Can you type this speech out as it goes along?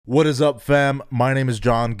What is up, fam? My name is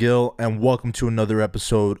John Gill, and welcome to another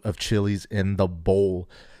episode of Chili's in the Bowl.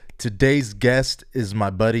 Today's guest is my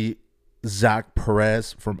buddy Zach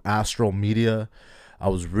Perez from Astral Media. I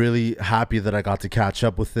was really happy that I got to catch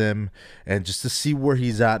up with him and just to see where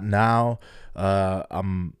he's at now.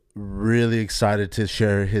 I'm really excited to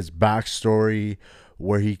share his backstory,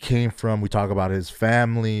 where he came from. We talk about his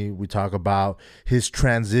family. We talk about his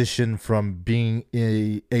transition from being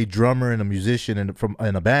a drummer and a musician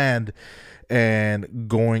in a band and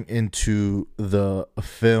going into the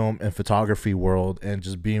film and photography world and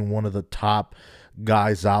just being one of the top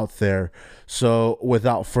guys out there. So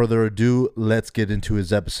without further ado, let's get into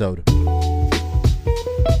his episode.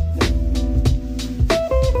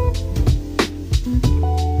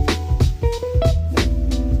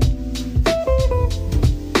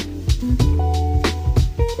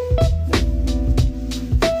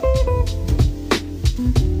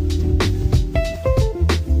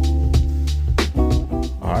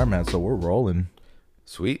 Man, so we're rolling.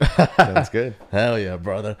 Sweet. Sounds good. Hell yeah,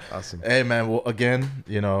 brother. Awesome. Hey, man. Well, again,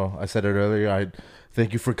 I said it earlier. I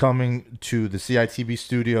thank you for coming to the CITB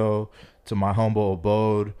studio, to my humble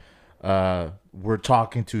abode. We're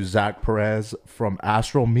talking to Zach Perez from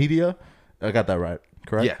Astral Media. I got that right,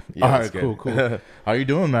 correct? Yeah. All right, cool. How you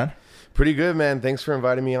doing, man? Pretty good, man. Thanks for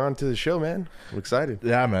inviting me on to the show, man. I'm excited.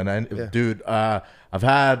 Yeah, man. Dude, I've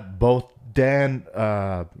had both Dan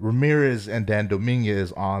Ramirez and Dan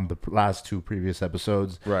Dominguez on the last two previous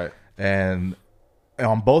episodes. Right. And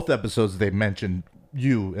on both episodes, they mentioned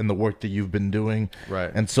you and the work that you've been doing. Right.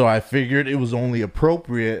 And so I figured it was only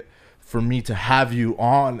appropriate for me to have you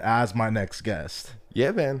on as my next guest.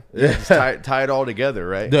 Yeah, man. Yeah, just tie it all together,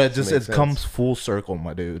 right? Yeah, it comes full circle,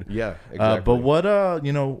 my dude. Yeah, exactly. But what,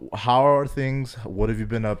 how are things? What have you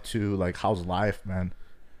been up to? Like, how's life, man?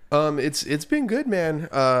 It's been good, man.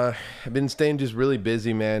 I've been staying just really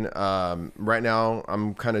busy, man. Right now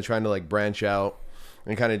I'm kind of trying to like branch out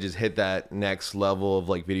and kind of just hit that next level of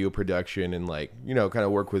like video production and like, kind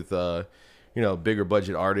of work with, bigger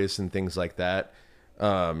budget artists and things like that.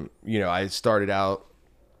 I started out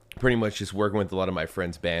pretty much just working with a lot of my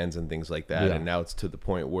friends' bands and things like that. Yeah. And now it's to the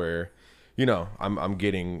point where, I'm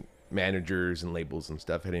getting managers and labels and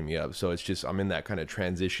stuff hitting me up. So it's just, I'm in that kind of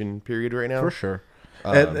transition period right now. For sure.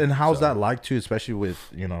 And how's that like too, especially with,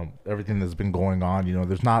 everything that's been going on?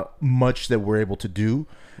 There's not much that we're able to do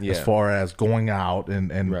as far as going out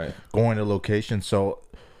and right. going to locations. So,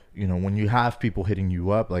 when you have people hitting you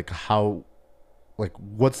up,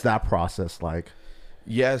 what's that process like?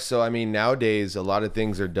 Yeah, so I mean, nowadays a lot of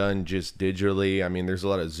things are done just digitally. I mean, there's a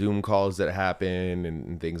lot of Zoom calls that happen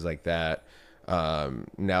and things like that.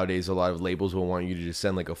 Nowadays a lot of labels will want you to just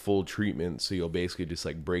send like a full treatment, so you'll basically just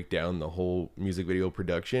like break down the whole music video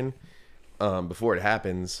production before it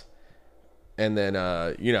happens, and then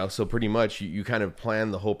so pretty much you kind of plan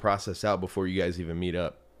the whole process out before you guys even meet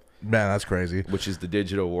up. Man, that's crazy. Which is the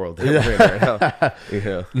digital world that we're in right now.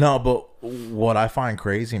 Yeah. No, but what I find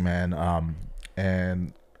crazy, man,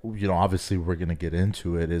 and obviously we're gonna get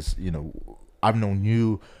into it, is I've known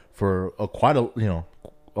you for quite a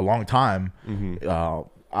long time. Mm-hmm.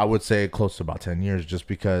 I would say close to about 10 years, just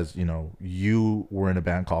because you were in a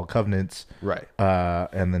band called Covenants, right?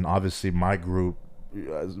 And then obviously my group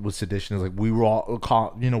with Sedition is like we were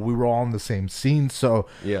all we were all in the same scene. So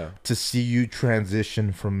yeah, to see you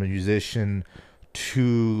transition from a musician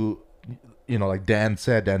to like Dan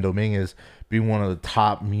Dominguez being one of the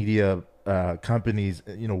top media companies,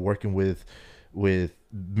 working with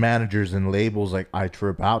managers and labels, like, I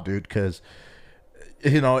trip out, dude, because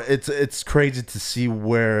it's crazy to see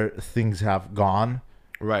where things have gone,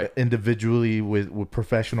 right, individually with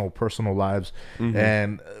professional, personal lives. Mm-hmm.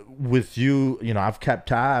 And with you, I've kept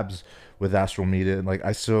tabs with Astral Media, and like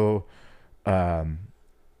I still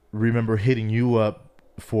remember hitting you up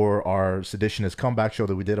for our Seditionist comeback show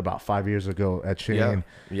that we did about 5 years ago at Shane.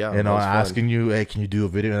 Yeah, asking you, hey, can you do a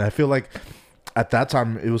video? And I feel like at that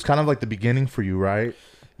time it was kind of like the beginning for you, right?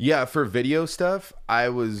 Yeah, for video stuff, I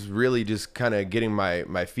was really just kind of getting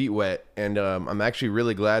my feet wet, and I'm actually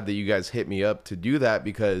really glad that you guys hit me up to do that,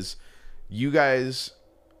 because you guys,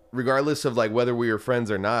 regardless of like whether we were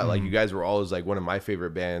friends or not, like, you guys were always like one of my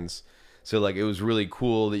favorite bands. So like it was really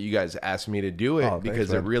cool that you guys asked me to do it,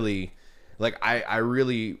 because it really, like, I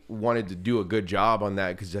really wanted to do a good job on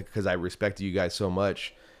that, because I respected you guys so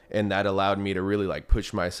much, and that allowed me to really like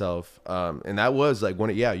push myself. And that was like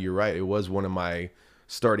you're right, it was one of my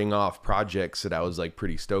starting off projects that I was like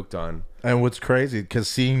pretty stoked on. And what's crazy, because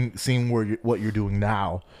seeing what you're doing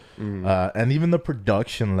now, and even the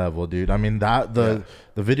production level, dude. I mean, the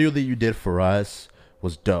video that you did for us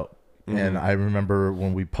was dope. And I remember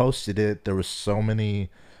when we posted it, there was so many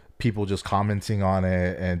people just commenting on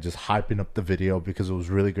it and just hyping up the video because it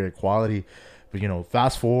was really great quality. But, you know,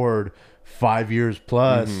 fast forward 5 years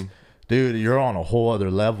plus, dude, you're on a whole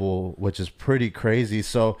other level, which is pretty crazy.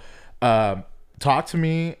 So talk to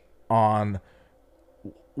me on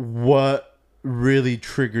what really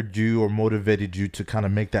triggered you or motivated you to kind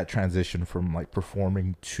of make that transition from like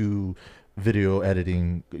performing to video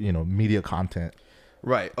editing, you know, media content.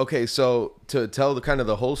 Right. Okay. So to tell the kind of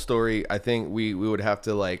the whole story, I think we would have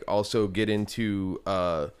to like also get into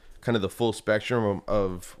kind of the full spectrum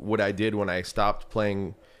of what I did when I stopped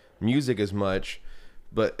playing music as much.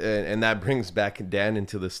 But and that brings back Dan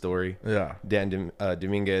into the story. Yeah. Dan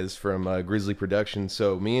Dominguez from Grizzly Productions.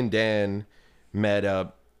 So me and Dan met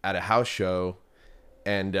up at a house show,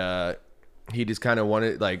 and he just kind of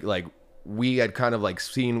wanted like we had kind of like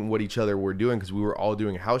seen what each other were doing because we were all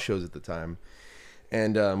doing house shows at the time.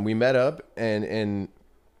 And we met up, and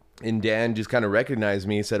Dan just kind of recognized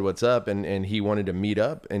me, said what's up, and he wanted to meet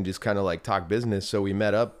up and just kind of like talk business. So we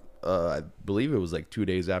met up, I believe it was like 2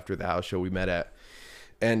 days after the house show we met at.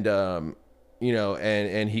 And, you know,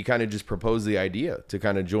 and he kind of just proposed the idea to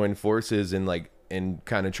kind of join forces and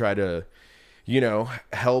kind of try to, you know,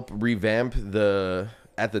 help revamp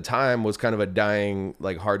at the time was kind of a dying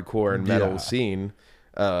like hardcore and metal scene.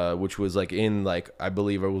 Which was like in like, I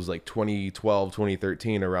believe it was like 2012,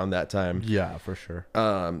 2013, around that time. Yeah, for sure.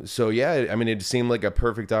 So yeah, I mean, it seemed like a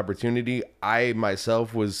perfect opportunity. I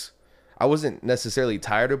myself I wasn't necessarily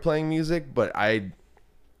tired of playing music, but I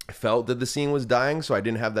felt that the scene was dying. So I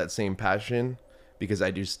didn't have that same passion because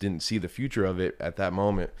I just didn't see the future of it at that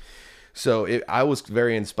moment. So I was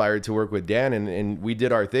very inspired to work with Dan, and we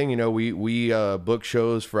did our thing. You know, we booked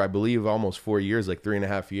shows for, I believe, almost 4 years, like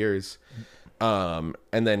 3.5 years. And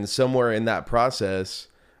then somewhere in that process,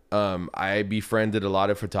 I befriended a lot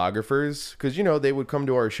of photographers because, you know, they would come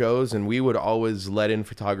to our shows and we would always let in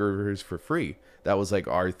photographers for free. That was like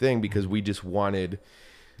our thing because we just wanted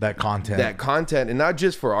that content, and not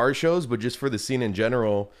just for our shows, but just for the scene in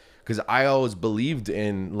general. Because I always believed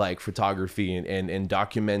in like photography and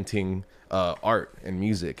documenting art and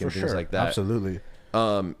music and things like that. Absolutely.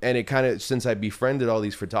 And it kind of, since I befriended all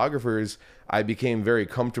these photographers, I became very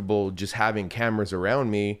comfortable just having cameras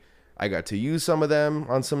around me. I got to use some of them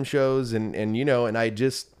on some shows and you know, and I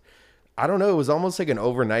don't know, it was almost like an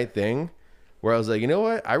overnight thing where I was like, you know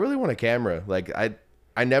what? I really want a camera. Like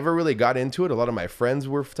I never really got into it. A lot of my friends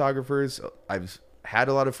were photographers. I've had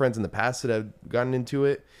a lot of friends in the past that have gotten into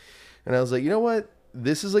it. And I was like, you know what?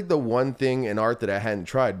 This is like the one thing in art that I hadn't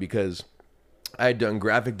tried because I had done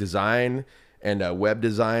graphic design and web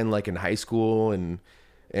design like in high school and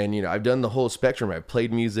you know, I've done the whole spectrum. I've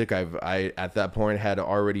played music. I at that point had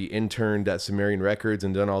already interned at Sumerian Records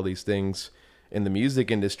and done all these things in the music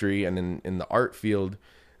industry and in the art field.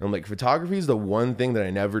 And I'm like, photography is the one thing that I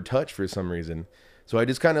never touched for some reason. So I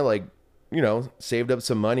just kind of like, you know, saved up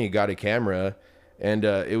some money, got a camera, and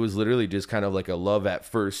it was literally just kind of like a love at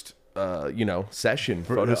first you know,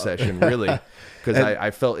 photo session, really, because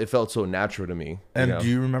I felt it felt so natural to me. And you know? Do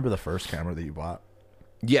you remember the first camera that you bought?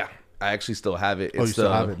 Yeah, I actually still have it. You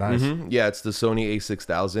still have it? Nice. Yeah, it's the Sony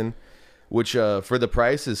A6000, which for the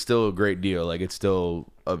price is still a great deal. Like it's still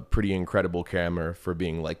a pretty incredible camera for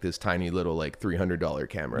being like this tiny little like $300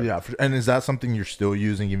 camera. Yeah, and is that something you're still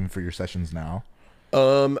using even for your sessions now?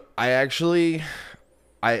 I actually.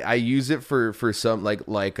 I use it for some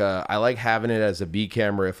like I like having it as a B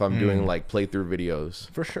camera if I'm doing like playthrough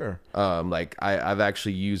videos. For sure. Like I've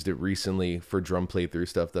actually used it recently for drum playthrough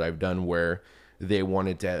stuff that I've done where they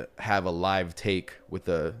wanted to have a live take with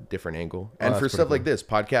a different angle. And for stuff like this,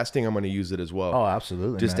 podcasting, I'm going to use it as well. Oh,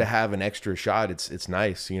 absolutely. Just to have an extra shot. It's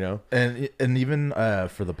nice, you know? And even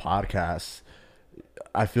for the podcast,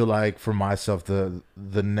 I feel like for myself, the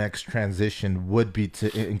next transition would be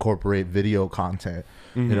to incorporate video content,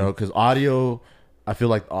 you know, because audio, I feel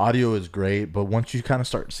like audio is great, but once you kind of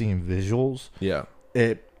start seeing visuals, yeah,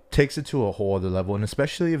 it takes it to a whole other level. And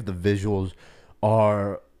especially if the visuals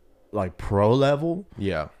are like pro level,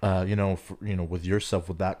 yeah, you know, with yourself,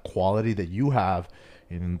 with that quality that you have,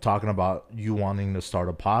 and talking about you wanting to start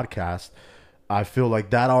a podcast, I feel like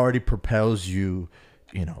that already propels you,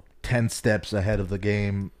 you know, 10 steps ahead of the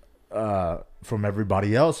game from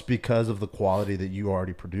everybody else because of the quality that you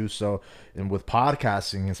already produce. So, and with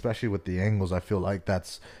podcasting, especially with the angles, I feel like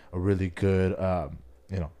that's a really good,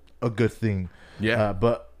 you know, a good thing. Yeah.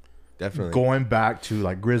 But definitely going back to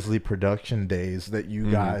like Grizzly production days that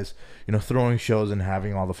you guys, you know, throwing shows and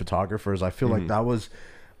having all the photographers, I feel like that was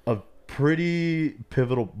a pretty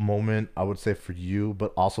pivotal moment, I would say, for you,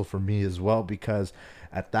 but also for me as well, because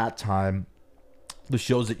at that time, the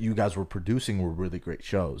shows that you guys were producing were really great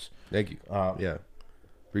shows. Thank you. Yeah.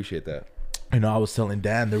 Appreciate that. You know, I was telling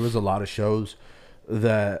Dan there was a lot of shows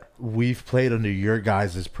that we've played under your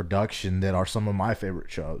guys' production that are some of my favorite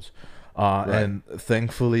shows. And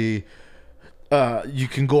thankfully, you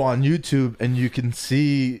can go on YouTube and you can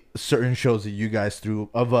see certain shows that you guys threw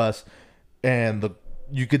of us, and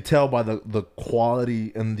you could tell by the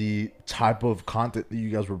quality and the type of content that you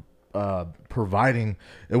guys were providing.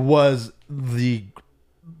 It was the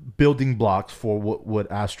building blocks for what would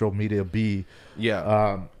Astral Media be.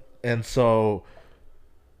 Yeah. And so,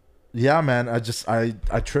 yeah, man,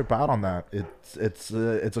 I trip out on that. It's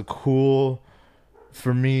a cool,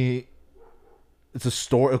 for me, it's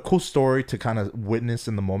a cool story to kind of witness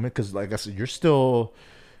in the moment, because like I said, you're still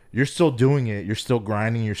doing it, you're still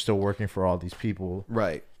grinding, you're still working for all these people.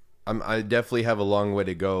 Right. I definitely have a long way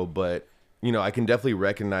to go, but you know, I can definitely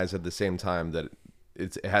recognize at the same time that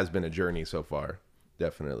it has been a journey so far.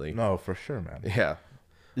 Definitely. No, for sure, man.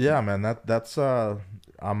 Yeah. Man, that's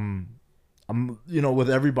I'm you know, with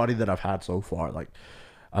everybody that I've had so far, like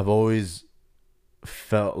I've always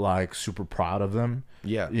felt like super proud of them.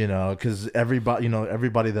 Yeah. You know, because everybody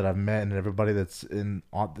that I've met and everybody that's been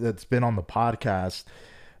on the podcast,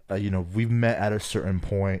 you know, we've met at a certain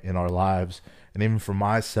point in our lives. And even for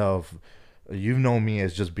myself, you've known me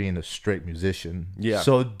as just being a straight musician. Yeah.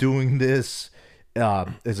 So doing this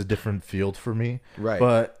is a different field for me. Right.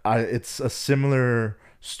 But it's a similar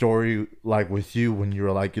story, like with you, when you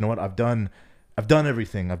were like, you know what, I've done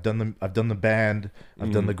everything. I've done the band,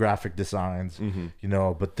 I've done the graphic designs, you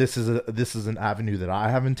know, but this is an avenue that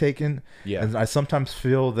I haven't taken. Yeah. And I sometimes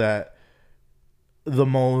feel that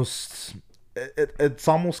it's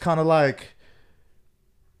almost kind of like,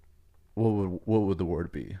 what would the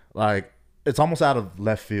word be? Like, it's almost out of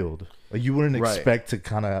left field. Like, you wouldn't expect to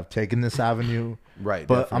kind of have taken this avenue. Right.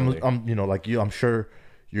 But definitely. I'm you know, like you, I'm sure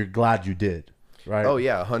you're glad you did. Right. Oh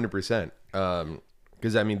yeah, 100%.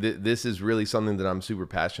 Because I mean, this is really something that I'm super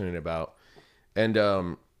passionate about, and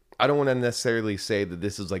I don't want to necessarily say that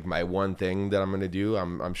this is like my one thing that I'm going to do.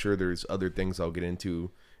 I'm sure there's other things I'll get into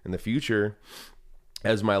in the future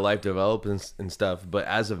as my life develops and stuff. But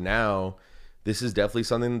as of now, this is definitely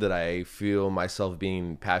something that I feel myself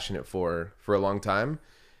being passionate for a long time,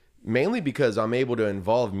 mainly because I'm able to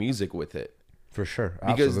involve music with it. For sure.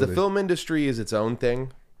 Because Absolutely. the film industry is its own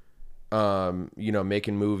thing. You know,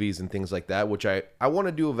 making movies and things like that, which I want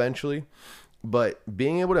to do eventually. But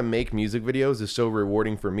being able to make music videos is so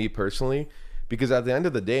rewarding for me personally, because at the end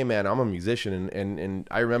of the day, man, I'm a musician, and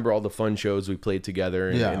I remember all the fun shows we played together.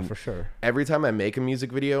 And for sure. Every time I make a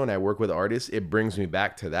music video and I work with artists, it brings me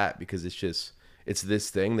back to that, because it's this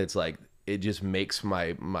thing that's like, it just makes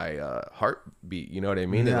my heart beat. You know what I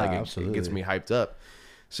mean? Yeah, it gets me hyped up.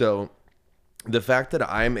 So the fact that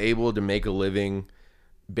I'm able to make a living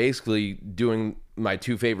basically doing my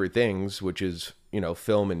two favorite things, which is, you know,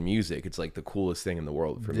 film and music, it's like the coolest thing in the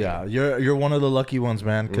world for me. Yeah, you're one of the lucky ones,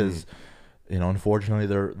 man, because you know, unfortunately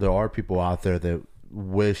there are people out there that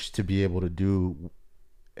wish to be able to do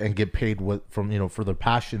and get paid from, you know, for their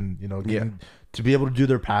passion, you know, to be able to do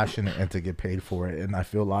their passion and to get paid for it. And I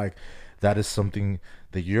feel like that is something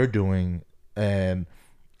that you're doing, and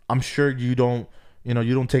I'm sure you don't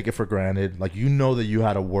take it for granted. Like, you know that you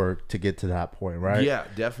had to work to get to that point, right? Yeah,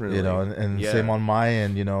 definitely. You know, and same on my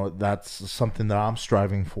end, you know, that's something that I'm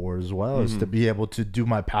striving for as well, is to be able to do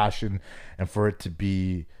my passion and for it to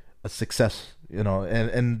be a success, you know,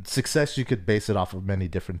 and success, you could base it off of many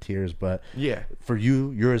different tiers, but yeah, for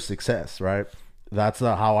you, you're a success, right? That's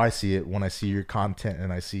how I see it when I see your content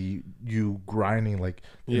and I see you grinding. Like,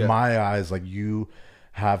 in my eyes, like, you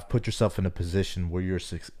have put yourself in a position where you're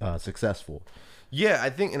successful. Yeah, I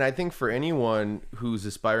think for anyone who's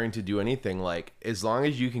aspiring to do anything, like, as long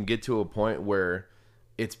as you can get to a point where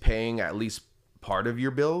it's paying at least part of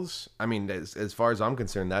your bills, I mean, as far as I'm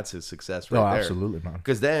concerned, that's a success right there. Absolutely, man.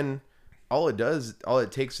 Because then all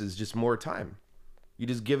it takes is just more time. You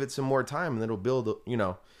just give it some more time and it'll build, you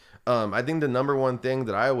know. I think the number one thing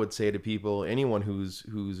that I would say to people, anyone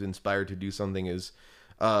who's inspired to do something, is,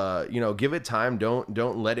 you know, give it time.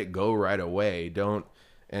 Don't let it go right away. Don't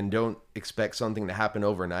expect something to happen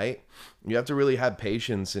overnight. You have to really have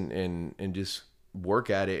patience and just work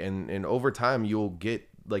at it. And over time, you'll get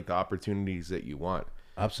like the opportunities that you want.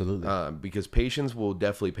 Absolutely. Because patience will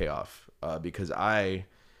definitely pay off. Because I,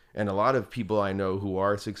 and a lot of people I know who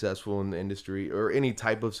are successful in the industry, or any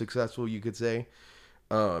type of successful, you could say,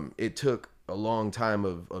 it took a long time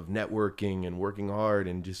of networking and working hard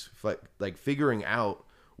and just like figuring out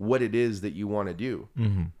what it is that you want to do.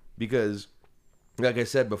 Because, like I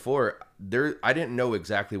said before, I didn't know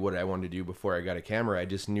exactly what I wanted to do before I got a camera. I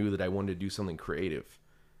just knew that I wanted to do something creative.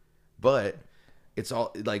 But it's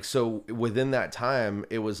all like, so within that time,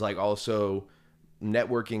 it was like also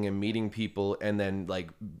networking and meeting people, and then like,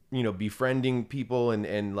 you know, befriending people,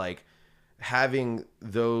 and like having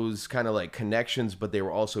those kind of like connections, but they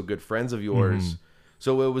were also good friends of yours.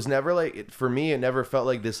 So it was never like, for me, it never felt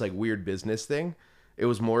like this like weird business thing. It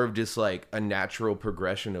was more of just like a natural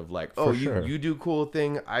progression of like, oh, you do a cool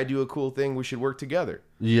thing, I do a cool thing, we should work together.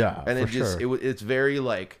 Yeah, And for it just sure. it's very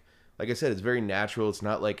like I said, it's very natural. It's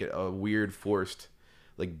not like a weird forced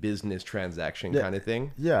like business transaction kind of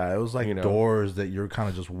thing. Yeah, it was like, You know? doors that you're kind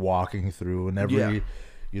of just walking through, and every, Yeah.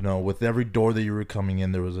 you know, with every door that you were coming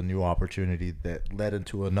in, there was a new opportunity that led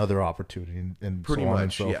into another opportunity, and Pretty so on and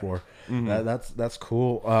much, so yeah. forth. That's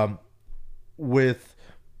cool. With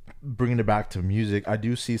bringing it back to music, I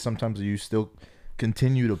do see sometimes that you still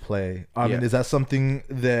continue to play. I mean, Yeah. is that something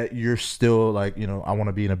that you're still like, you know, I want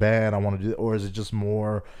to be in a band, I want to do, or is it just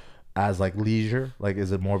more as like leisure? Like,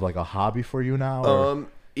 is it more of like a hobby for you now? Or?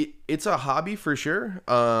 It's a hobby for sure.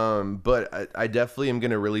 But I definitely am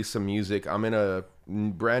gonna release some music. I'm in a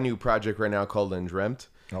brand new project right now called Undreamt.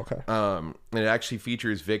 Okay. And it actually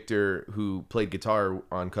features Victor, who played guitar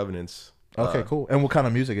on Covenants. Okay, cool. And what kind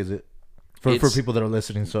of music is it? For It's- people that are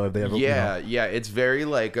listening, so if they ever, Yeah, you know. yeah. It's very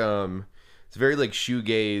like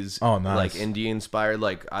shoegaze, Oh, nice. like indie inspired.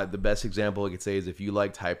 Like the best example I could say is if you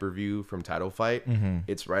liked Hyperview from Title Fight,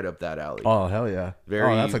 it's right up that alley. Oh, hell yeah.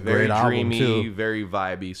 Very, Oh, that's a very great album dreamy, too. very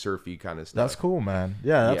vibey, surfy kind of stuff. That's cool, man.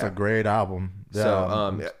 Yeah, that's Yeah. a great album. Yeah.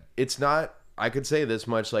 So it's not, I could say this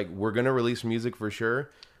much, like we're gonna release music for sure.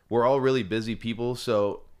 We're all really busy people,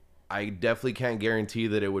 so I definitely can't guarantee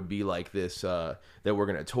that it would be like this, that we're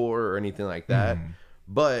gonna tour or anything like that.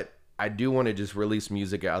 But I do want to just release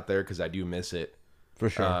music out there because I do miss it. For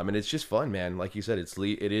sure. And it's just fun, man. Like you said, it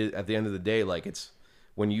is at the end of the day, like it's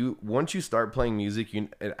once you start playing music,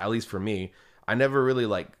 at least for me, I never really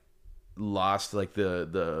like lost like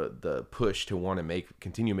the push to want to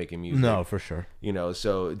continue making music. No, for sure. You know,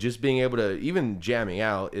 so just being able to, even jamming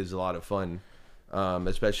out is a lot of fun.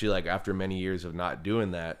 Especially like after many years of not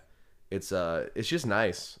doing that. It's just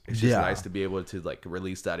nice. It's just Yeah. nice to be able to like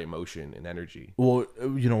release that emotion and energy. Well,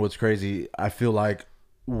 you know what's crazy? I feel like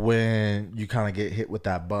when you kind of get hit with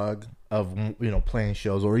that bug of, you know, playing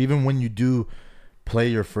shows, or even when you do play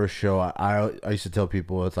your first show, I used to tell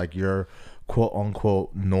people it's like your quote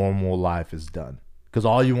unquote normal life is done, because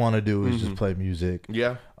all you want to do is just play music.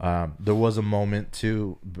 Yeah. There was a moment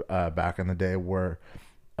too back in the day where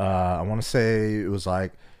I want to say it was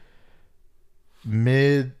like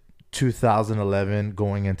mid 2011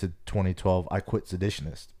 going into 2012. I quit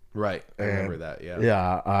Seditionist. Right. I remember that. Yeah.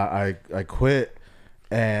 Yeah, I quit,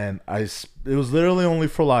 and it was literally only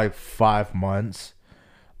for like 5 months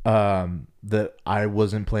that I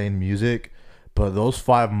wasn't playing music, but those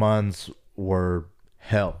 5 months were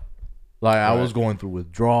hell. Like I was going through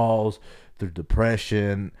withdrawals, through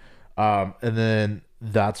depression, and then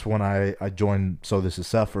that's when I joined So This Is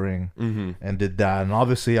Suffering and did that, and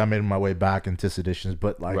obviously I made my way back into Seditions,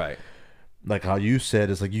 but like like how you said,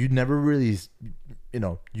 it's like you never really, you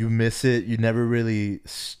know, you miss it, you never really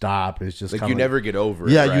stop. It's just Like kinda you never get over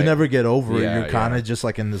it. yeah, right? you never get over it. Yeah, You're kind of just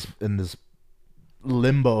like in this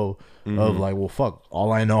limbo of like, well, fuck,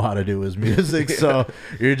 all I know how to do is music. So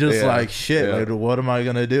you're just Yeah. like, shit, Yeah. like, what am I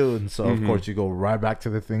gonna do? And so of course you go right back to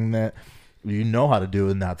the thing that you know how to do,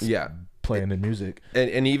 and that's playing the music.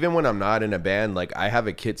 And even when I'm not in a band, like I have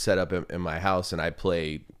a kit set up in my house, and I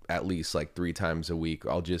play at least like 3 times a week.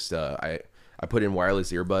 I'll just I put in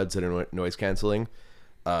wireless earbuds that are noise canceling.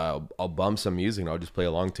 I'll bump some music and I'll just play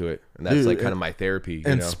along to it, and that's Dude, like kind of my therapy. You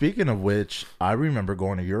And know? speaking of which, I remember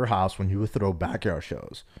going to your house when you would throw backyard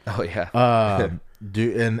shows. Oh yeah.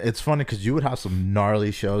 Dude, and it's funny because you would have some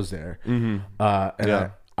gnarly shows there. And Yeah.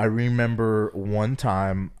 I remember one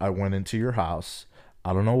time I went into your house.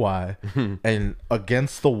 I don't know why. And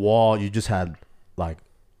against the wall, you just had like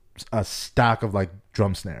a stack of like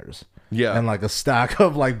drum snares. Yeah. And like a stack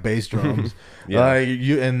of like bass drums. Like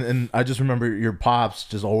you and I just remember your pops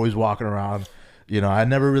just always walking around. You know, I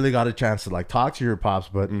never really got a chance to like talk to your pops,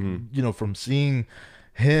 but you know, from seeing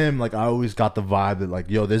him, like I always got the vibe that like,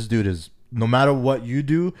 yo, this dude is, no matter what you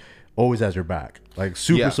do, always has your back. Like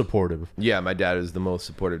super supportive. Yeah, my dad is the most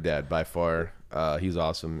supportive dad by far. He's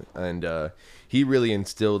awesome, and he really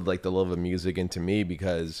instilled like the love of music into me,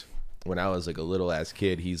 because when I was like a little ass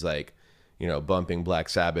kid, he's like, you know, bumping Black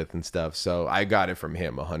Sabbath and stuff. So I got it from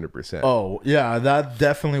him 100%. Oh yeah, that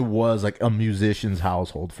definitely was like a musician's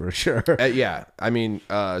household for sure. Yeah, I mean,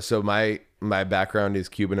 so my background is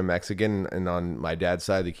Cuban and Mexican, and on my dad's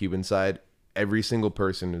side, the Cuban side, every single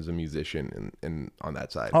person is a musician in on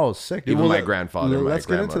that side. Oh, sick. Even my grandfather, my let's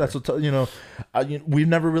get into that. So, we've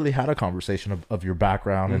never really had a conversation of your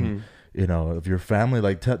background and, of your family.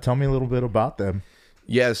 Like, tell me a little bit about them.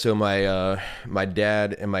 Yeah, so my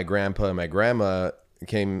dad and my grandpa and my grandma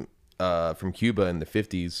came from Cuba in the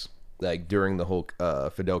 50s, like during the whole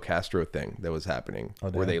Fidel Castro thing that was happening,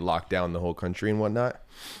 where they locked down the whole country and whatnot.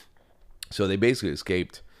 So they basically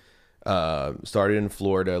escaped. Started in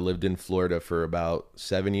Florida, lived in Florida for about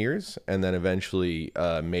 7 years, and then eventually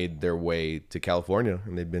made their way to California,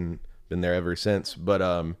 and they've been there ever since.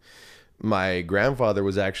 But my grandfather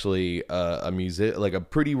was actually a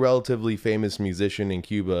pretty relatively famous musician in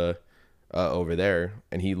Cuba over there,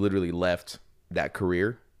 and he literally left that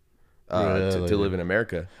career to live in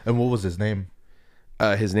America. And what was his name?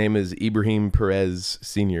 His name is Ibrahim Perez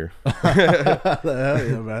Sr.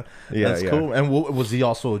 Yeah, man. Yeah, that's cool. And was he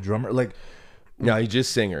also a drummer? Like, no, he's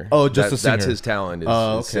just singer. Oh, just a singer. That's his talent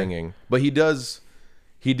is singing. But he does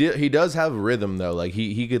have rhythm though. Like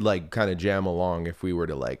he could like kind of jam along if we were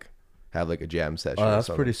to like have like a jam session. Oh, that's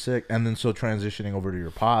pretty sick. And then so transitioning over to your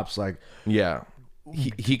pops, like, yeah,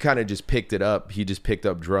 he kind of just picked it up. He just picked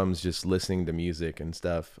up drums, just listening to music and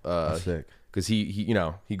stuff. That's sick. Because he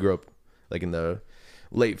grew up like in the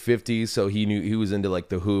late 50s, so he was into like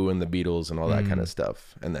the Who and the Beatles and all that kind of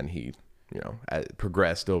stuff, and then he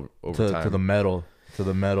progressed over time to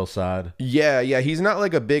the metal side. Yeah, he's not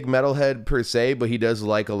like a big metalhead per se, but he does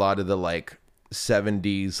like a lot of the like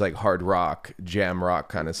 70s like hard rock, jam rock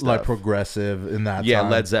kind of stuff, like progressive in that time.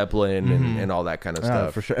 Led Zeppelin and all that kind of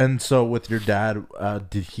stuff for sure. And so with your dad,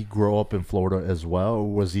 did he grow up in Florida as well,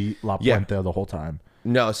 or was he La Puente the whole time?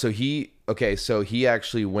 No, so he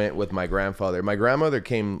actually went with my grandfather. My grandmother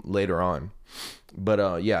came later on. But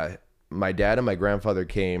my dad and my grandfather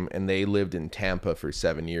came, and they lived in Tampa for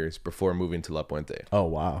 7 years before moving to La Puente. Oh,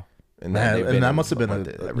 wow. And that must have been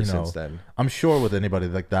ever since then. I'm sure with anybody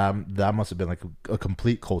like that must have been like a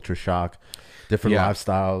complete culture shock, different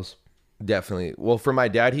lifestyles. Definitely. Well, for my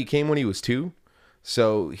dad, he came when he was 2.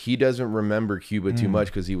 So he doesn't remember Cuba too much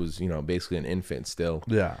because he was, basically an infant still.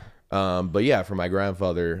 Yeah. But yeah, for my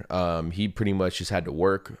grandfather, he pretty much just had to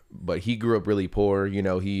work, but he grew up really poor.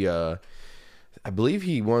 I believe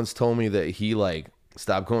he once told me that he like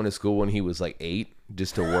stopped going to school when he was like 8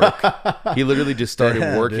 just to work. He literally just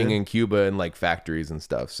started working in Cuba in like factories and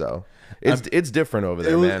stuff. So it's different over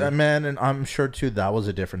there, man. And I'm sure too, that was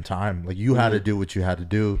a different time. Like you had to do what you had to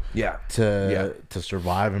do to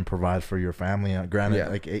survive and provide for your family. Granted,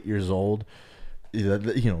 like 8 years old,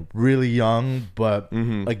 really young, but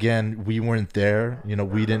again, we weren't there,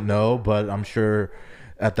 we didn't know, but I'm sure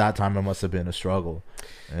at that time it must have been a struggle.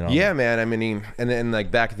 Yeah, man. I mean, and then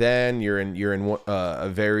like back then you're in a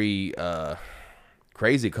very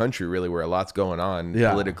crazy country, really, where a lot's going on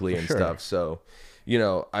politically and stuff. So,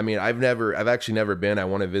 I mean, I've actually never been. I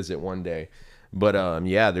want to visit one day, but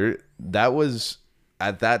that was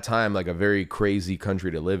at that time like a very crazy country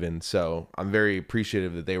to live in. So I'm very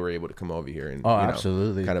appreciative that they were able to come over here and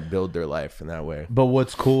absolutely kind of build their life in that way. But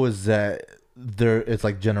what's cool is that it's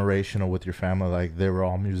like generational with your family. Like they were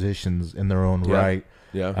all musicians in their own right.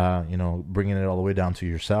 Yeah. Bringing it all the way down to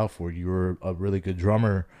yourself, where you were a really good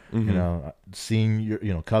drummer. Seeing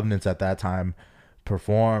your Covenants at that time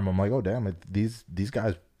perform, I'm like, oh damn, these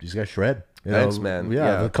guys shred. Thanks, man.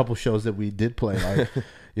 Yeah, a couple shows that we did play, like,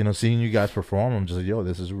 seeing you guys perform, I'm just like, yo,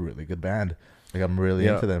 this is a really good band. Like I'm really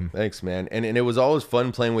into them. Thanks, man. And it was always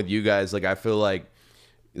fun playing with you guys. Like I feel like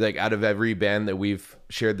out of every band that we've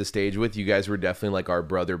shared the stage with, you guys were definitely like our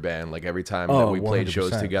brother band. Like every time that we played 100%.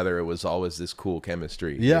 Shows together, it was always this cool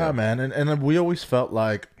chemistry. Yeah, man. And we always felt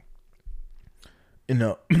like,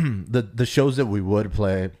 the shows that we would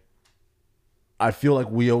play, I feel like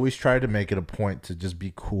we always try to make it a point to just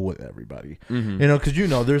be cool with everybody.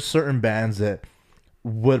 Because there's certain bands that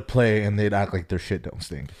would play and they'd act like their shit don't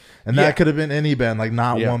stink, and that could have been any band, like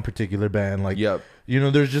not one particular band. Like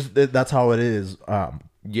there's just that's how it is.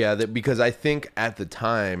 Because I think at the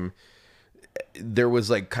time there was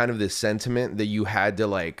like kind of this sentiment that you had to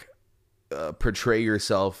like portray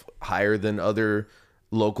yourself higher than other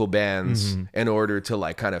local bands in order to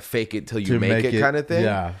like kind of fake it till you make it kind of thing.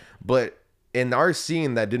 Yeah. But in our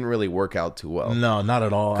scene, that didn't really work out too well. No, not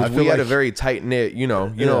at all. Because we had a very tight knit, you know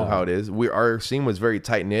how it is. Our scene was very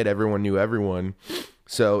tight knit. Everyone knew everyone.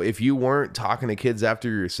 So if you weren't talking to kids after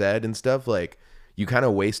your set and stuff, like you kind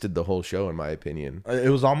of wasted the whole show, in my opinion. It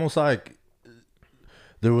was almost like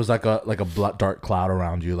there was like a dark cloud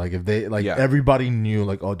around you. Like if they everybody knew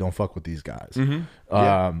like, oh, don't fuck with these guys.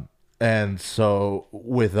 And so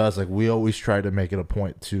with us, like we always try to make it a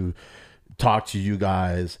point to talk to you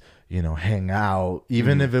guys, hang out,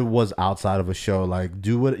 even if it was outside of a show. Like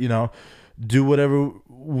do whatever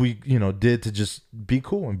we did to just be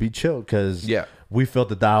cool and be chill, because we felt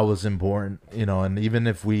that was important. And even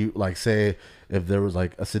if we like say if there was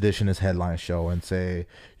like a Seditionist headline show and say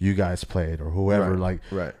you guys played or whoever,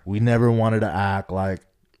 we never wanted to act like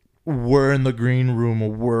we're in the green room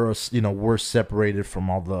or we're separated from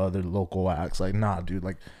all the other local acts. Like, nah, dude,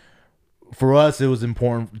 like for us it was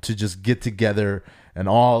important to just get together and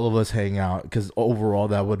all of us hang out, because overall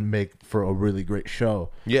that would make for a really great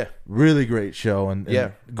show. Really great show.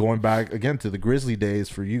 And going back again to the Grizzly days,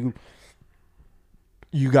 for you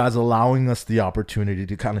guys allowing us the opportunity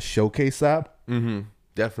to kind of showcase that.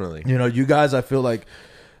 Definitely. You guys, I feel like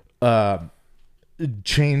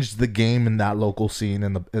changed the game in that local scene.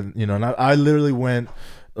 And I literally went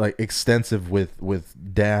like extensive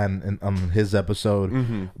with Dan and on his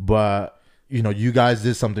episode. But you guys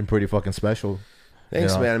did something pretty fucking special.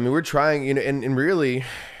 Thanks, man. I mean, we're trying, and really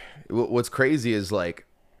what's crazy is like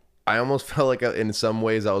I almost felt like in some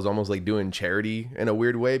ways I was almost like doing charity in a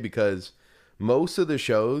weird way, because most of the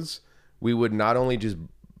shows we would not only just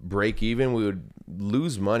break even, we would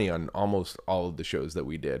lose money on almost all of the shows that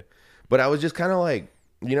we did. But I was just kind of like,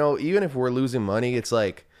 even if we're losing money, it's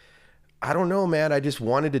like, I don't know, man. I just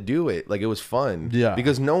wanted to do it. Like, it was fun. Yeah.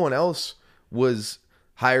 Because no one else was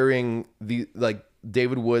hiring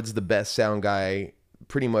David Woods, the best sound guy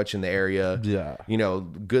pretty much in the area. Yeah.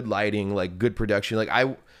 Good lighting, like good production. Like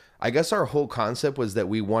I guess our whole concept was that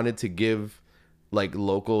we wanted to give like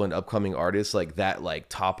local and upcoming artists like that, like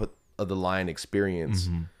top of the line experience,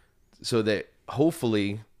 so that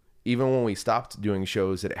hopefully even when we stopped doing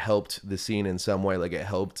shows, it helped the scene in some way. Like it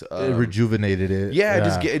helped, it rejuvenated it.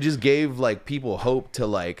 It just gave like people hope to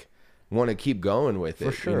like want to keep going with it.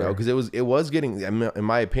 For sure. Because it was getting, in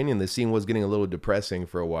my opinion, the scene was getting a little depressing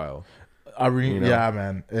for a while. Yeah,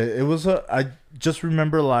 man. It was I just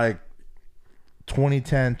remember like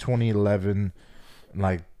 2010, 2011,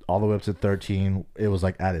 like all the way up to 13, it was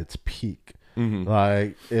like at its peak.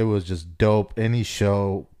 Like it was just dope. Any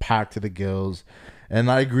show packed to the gills. And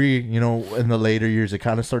I agree, in the later years it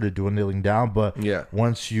kind of started dwindling down, but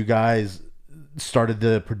once you guys started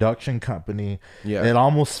the production company, it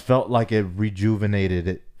almost felt like it rejuvenated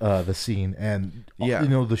it, the scene, and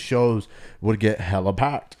the shows would get hella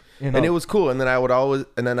packed. And it was cool. And then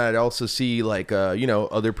I'd also see like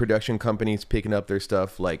other production companies picking up their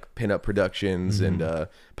stuff, like Pinup Productions and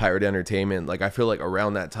Pirate Entertainment. Like I feel like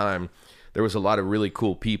around that time there was a lot of really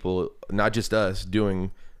cool people, not just us,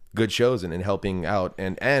 doing good shows and helping out.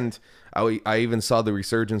 And I even saw the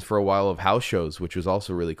resurgence for a while of house shows, which was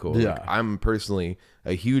also really cool. Yeah. Like, I'm personally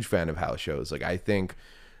a huge fan of house shows. Like I think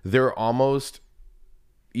they're almost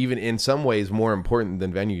even in some ways more important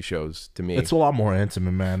than venue shows to me. It's a lot more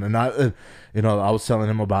intimate, man. And I was telling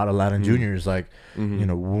him about Aladdin Juniors. Like,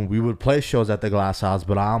 when we would play shows at the Glass House,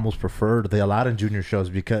 but I almost preferred the Aladdin Junior shows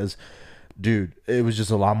because, dude, it was just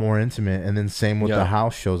a lot more intimate. And then same with the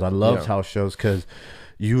house shows. I loved house shows because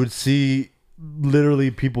you would see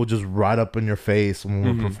literally people just right up in your face when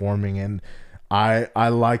we're performing. And I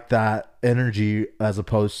like that energy as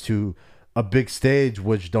opposed to a big stage,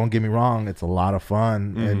 which, don't get me wrong, it's a lot of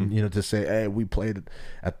fun. And to say, hey, we played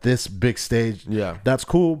at this big stage, that's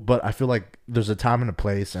cool, but I feel like there's a time and a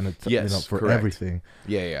place, and it's for everything.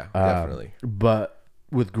 Definitely. But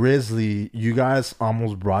with Grizzly, you guys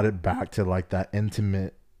almost brought it back to like that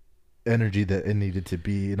intimate energy that it needed to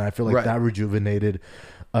be, and I feel like that rejuvenated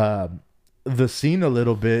the scene a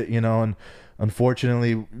little bit, and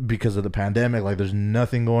unfortunately because of the pandemic, like there's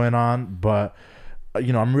nothing going on, but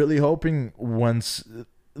I'm really hoping once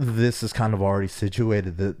this is kind of already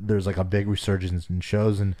situated that there's like a big resurgence in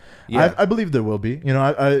shows, and I believe there will be.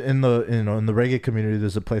 I in the reggae community,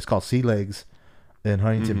 there's a place called Sea Legs in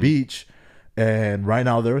Huntington Beach, and right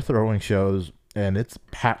now they're throwing shows, and it's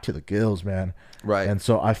packed to the gills, man. Right. And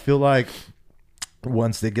so I feel like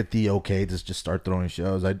once they get the okay to just start throwing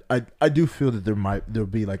shows, I do feel that there'll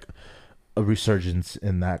be like a resurgence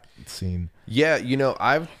in that scene. Yeah,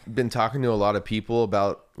 I've been talking to a lot of people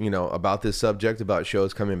about this subject, about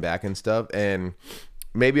shows coming back and stuff, and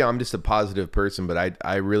maybe I'm just a positive person, but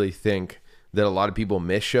I really think that a lot of people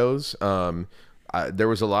miss shows. There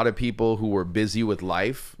was a lot of people who were busy with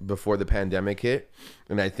life before the pandemic hit,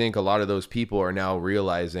 and I think a lot of those people are now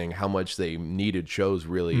realizing how much they needed shows,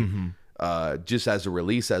 really, just as a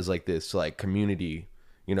release, as like this like community,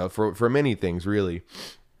 for many things, really.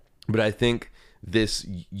 But I think this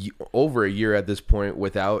over a year at this point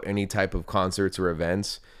without any type of concerts or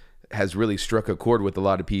events has really struck a chord with a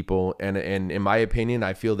lot of people. And in my opinion,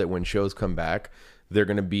 I feel that when shows come back, they're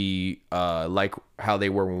going to be like how they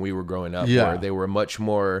were when we were growing up, Yeah. where they were much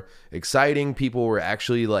more exciting. People were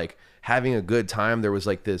actually like having a good time. There was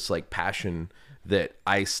like this like passion that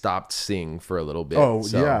I stopped seeing for a little bit. Oh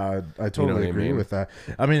So, yeah, I totally what I agree mean? with that.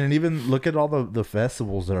 I mean, and even look at all the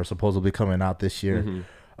festivals that are supposedly coming out this year,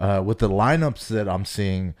 with the lineups that I'm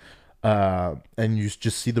seeing, and you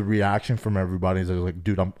just see the reaction from everybody. It's like,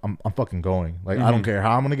 dude, I'm fucking going. Like, I don't care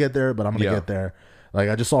how I'm gonna get there, but I'm gonna Yeah. get there. Like,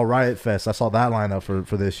 I just saw Riot Fest. I saw that lineup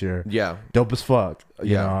for this year. Yeah. Dope as fuck.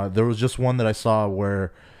 You Yeah. know, there was just one that I saw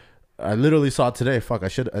where I literally saw it today. Fuck, I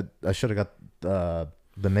should have got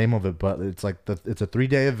the name of it, but it's like it's a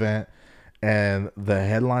 3-day event, and the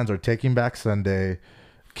headlines are Taking Back Sunday,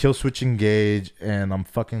 Kill Switch Engage, and I'm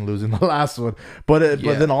fucking losing the last one. But Yeah.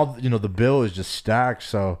 but then all, you know, the bill is just stacked.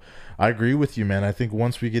 So I agree with you, man. I think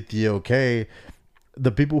once we get the okay,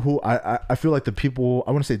 the people who I feel like the people,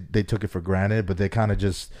 I wouldn't say they took it for granted, but they kind of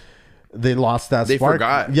just they lost that They spark.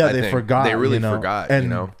 forgot, Yeah, I they think. forgot. They really you know? forgot, And you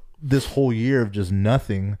know? this whole year of just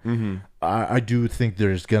nothing, I do think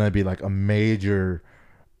there's gonna be like a major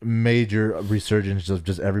resurgence of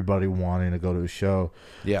just everybody wanting to go to a show.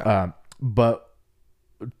 Yeah. But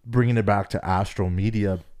bringing it back to Astral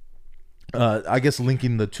Media, I guess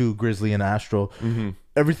linking the two, Grizzly and Astral,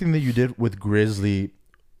 everything that you did with Grizzly,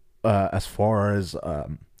 as far as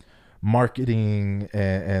marketing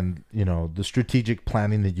and you know the strategic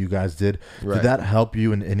planning that you guys did Right. that help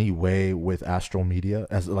you in any way with Astral Media,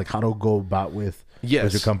 as like how to go about with your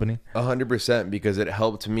company? 100%, because it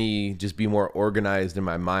helped me just be more organized in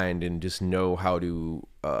my mind and just know how to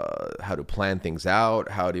plan things out,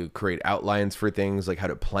 how to create outlines for things, like how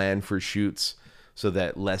to plan for shoots so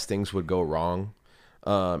that less things would go wrong.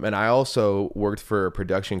 And I also worked for a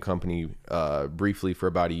production company briefly for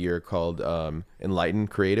about a year called Enlighten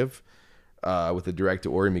Creative, with the director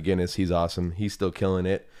Ori McGinnis. He's awesome. He's still killing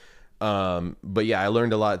it. But yeah, I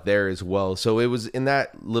learned a lot there as well. So it was in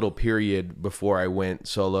that little period before I went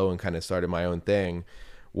solo and kind of started my own thing,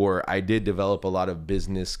 where I did develop a lot of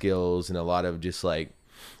business skills and a lot of just like,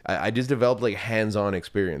 I just developed like hands-on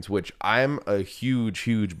experience, which I'm a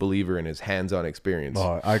huge believer in, is hands-on experience.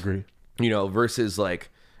 Oh, I agree. You know, versus like,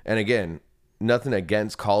 and again, nothing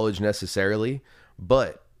against college necessarily,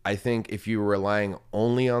 but I think if you're relying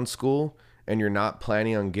only on school and you're not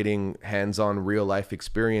planning on getting hands-on real life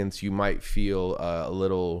experience, you might feel a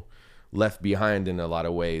little left behind in a lot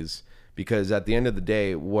of ways, because at the end of the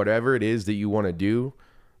day, whatever it is that you want to do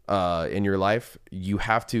in your life, you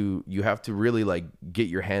have to really like get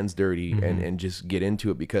your hands dirty and just get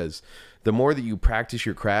into it, because the more that you practice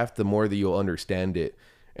your craft, the more that you'll understand it,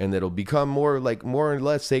 and it'll become more or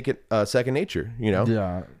less second nature, you know?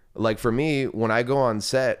 Yeah. Like for me, when I go on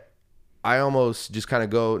set, I almost just kind of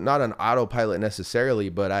go, not on autopilot necessarily,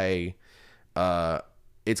 but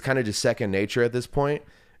it's kind of just second nature at this point.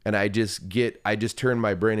 And I just turn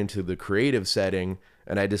my brain into the creative setting,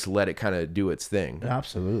 and I just let it kind of do its thing.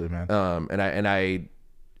 Absolutely, man. And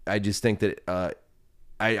I just think that,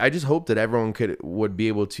 I just hope that everyone would be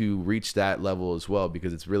able to reach that level as well,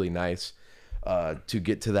 because it's really nice to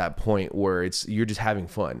get to that point where you're just having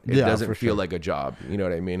fun. It Yeah, doesn't for feel sure. like a job. You know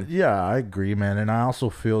what I mean? Yeah, I agree, man. And I also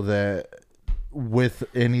feel that with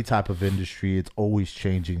any type of industry, it's always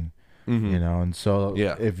changing, you know? And so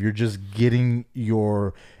Yeah. if you're just getting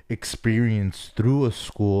your experience through a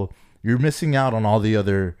school, you're missing out on all the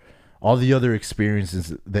other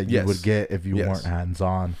experiences that you Yes. would get if you Yes. weren't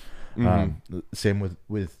hands-on. Same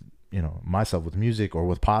with, you know, myself with music or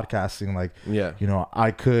with podcasting. Like, Yeah. you know,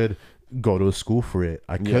 I could go to a school for it.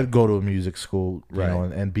 I could Yeah. go to a music school, you Right. know,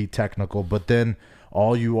 and be technical, but then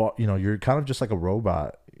all you are, you know, you're kind of just like a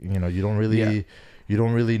robot. You know, you don't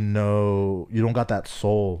really know, you don't got that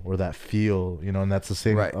soul or that feel, you know, and that's the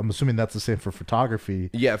same. Right. I'm assuming that's the same for photography.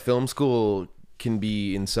 Yeah, film school can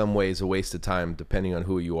be in some ways a waste of time depending on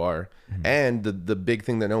who you are. And the big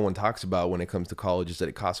thing that no one talks about when it comes to college is that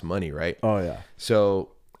it costs money, right? Oh yeah. So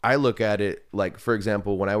I look at it like, for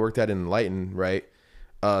example, when I worked at Enlighten, right?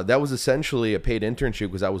 That was essentially a paid internship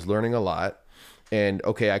because I was learning a lot. And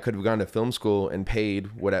okay, I could have gone to film school and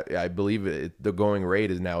paid what I believe the going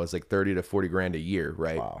rate is now is like 30 to 40 grand a year,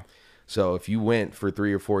 right? Wow. So if you went for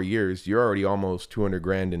 3 or 4 years, you're already almost 200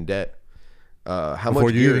 grand in debt. Before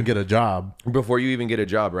much you gear, even get a job. before you even get a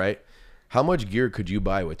job, right? How much gear could you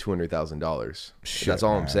buy with $200,000? That's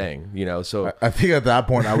all I'm saying, you know. So I think at that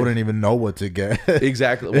point I wouldn't even know what to get.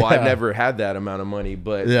 exactly. Well, I've Yeah. never had that amount of money,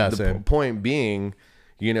 but Yeah, the same. point being,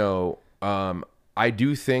 you know, I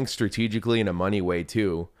do think strategically in a money way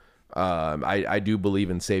too. I do believe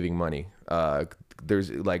in saving money.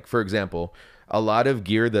 There's like, for example, a lot of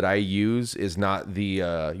gear that I use is not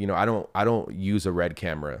the, you know, I don't use a Red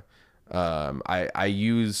camera. I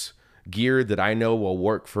use gear that I know will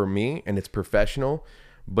work for me and it's professional,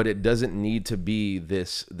 but it doesn't need to be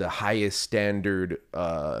the highest standard,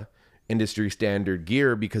 industry standard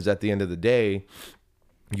gear, because at the end of the day,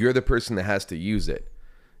 you're the person that has to use it.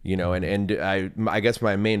 You know, and I guess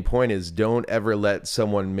my main point is, don't ever let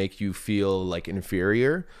someone make you feel like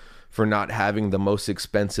inferior for not having the most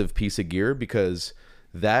expensive piece of gear, because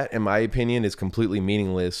that, in my opinion, is completely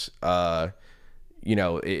meaningless. You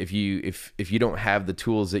know, if you don't have the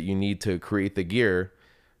tools that you need to create the gear,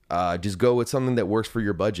 just go with something that works for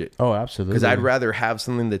your budget. Oh, absolutely. Because I'd rather have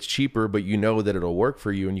something that's cheaper, but you know that it'll work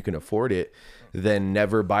for you and you can afford it, than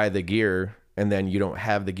never buy the gear and then you don't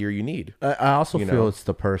have the gear you need. I also feel it's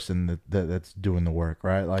the person that's doing the work,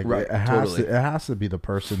 right? Like, right, it has to be the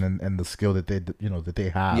person and the skill that they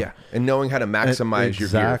have. Yeah, and knowing how to maximize your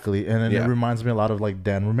gear. Exactly, and it reminds me a lot of like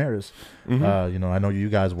Dan Ramirez. You know, I know you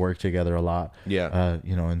guys work together a lot. Yeah.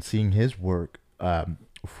 You know, and seeing his work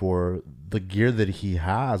for the gear that he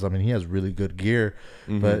has. I mean, he has really good gear,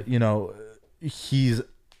 but you know, he's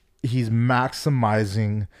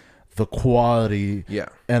maximizing the quality. Yeah.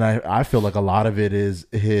 And I feel like a lot of it is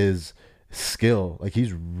his skill. Like,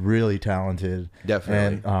 he's really talented.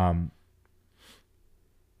 Definitely. And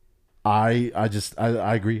I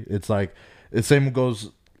agree. It's like the same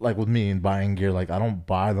goes like with me in buying gear. Like, I don't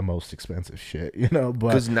buy the most expensive shit, you know, but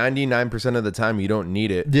because 99% of the time you don't need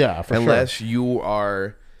it. Yeah, for unless sure. you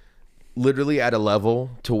are literally at a level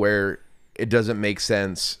to where it doesn't make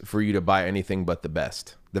sense for you to buy anything but the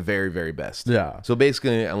best. The very, very best. Yeah. So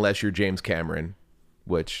basically, unless you're James Cameron,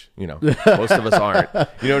 which, you know, most of us aren't.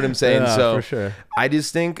 You know what I'm saying? Yeah, so for sure. I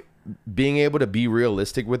just think being able to be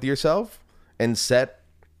realistic with yourself and set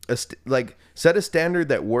a standard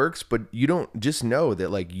that works, but you don't just know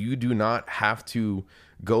that, like, you do not have to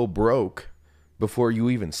go broke before you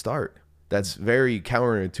even start. That's very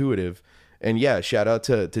counterintuitive. And yeah, shout out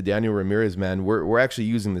to Daniel Ramirez, man. We're actually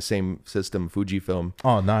using the same system, Fujifilm.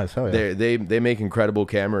 Oh, nice. Hell yeah. They make incredible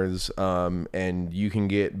cameras, and you can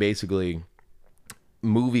get basically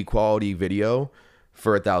movie quality video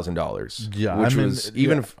for $1,000. Yeah, which I mean, was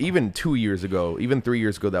even 2 years ago, even 3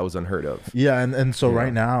 years ago, that was unheard of. Yeah, and so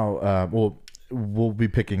right now, we'll be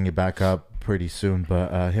picking it back up pretty soon.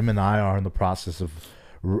 But him and I are in the process of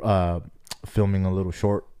filming a little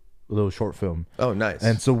short film. Oh, nice.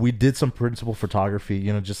 And so we did some principal photography,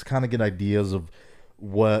 you know, just to kind of get ideas of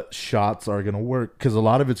what shots are going to work, because a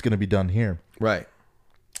lot of it's going to be done here. Right.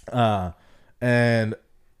 And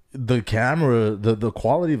the camera, the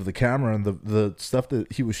quality of the camera and the stuff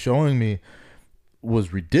that he was showing me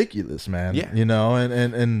was ridiculous, man. Yeah. You know,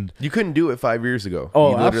 and You couldn't do it 5 years ago.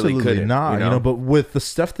 oh, You literally absolutely couldn't, not. You know, but with the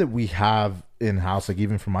stuff that we have in house, like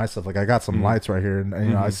even for myself, like I got some lights right here, and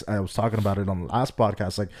you know, I was talking about it on the last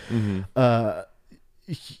podcast. Like,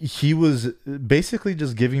 he was basically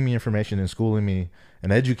just giving me information and schooling me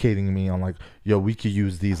and educating me on, like, yo, we could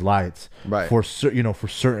use these lights for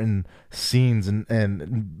certain scenes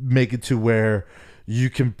and make it to where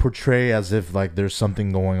you can portray as if like there's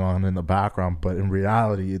something going on in the background, but in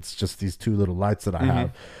reality it's just these two little lights that I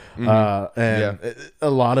have. And a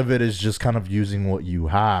lot of it is just kind of using what you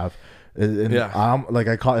have. And I'm like,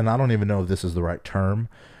 I don't even know if this is the right term,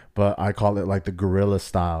 but I call it like the guerrilla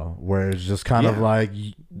style, where it's just kind of like,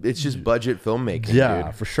 it's just budget filmmaking. Yeah,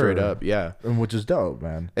 dude. for sure. Straight up. Yeah. And which is dope,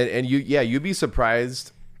 man. And you'd be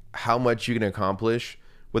surprised how much you can accomplish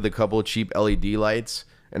with a couple cheap LED lights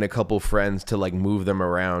and a couple friends to like move them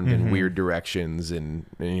around in weird directions, and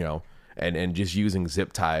you know, and just using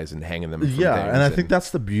zip ties and hanging them from things. And I think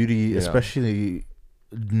that's the beauty, especially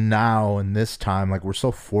now in this time. Like, we're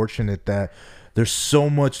so fortunate that there's so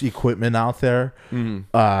much equipment out there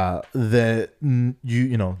that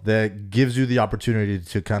you know that gives you the opportunity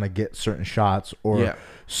to kind of get certain shots or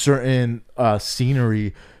certain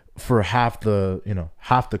scenery for half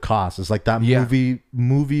the cost. It's like that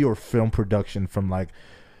movie or film production from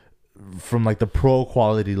the pro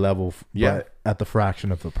quality level, but at the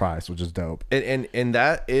fraction of the price, which is dope. And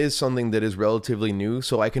that is something that is relatively new,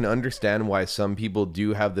 so I can understand why some people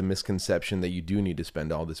do have the misconception that you do need to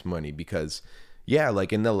spend all this money, because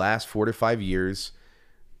like in the last 4 to 5 years,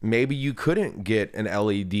 maybe you couldn't get an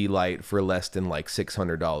LED light for less than like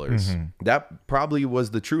 $600. That probably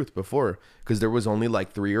was the truth before, because there was only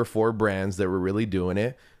like 3 or 4 brands that were really doing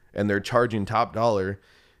it, and they're charging top dollar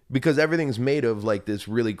because everything's made of like this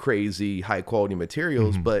really crazy high quality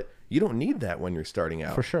materials. But you don't need that when you're starting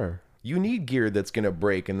out. For sure. You need gear that's going to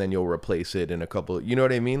break and then you'll replace it in a couple, you know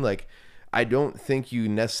what I mean? Like, I don't think you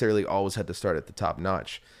necessarily always had to start at the top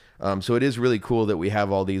notch. So it is really cool that we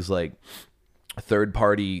have all these like third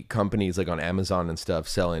party companies like on Amazon and stuff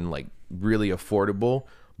selling like really affordable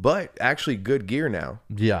but actually good gear now.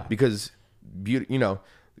 Yeah. Because you know,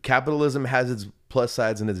 capitalism has its plus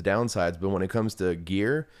sides and its downsides, but when it comes to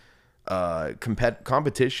gear,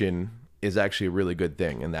 competition is actually a really good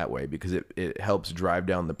thing in that way, because it helps drive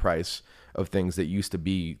down the price of things that used to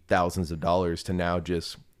be thousands of dollars to now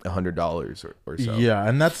just $100 or so. Yeah,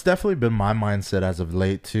 and that's definitely been my mindset as of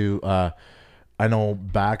late too. I know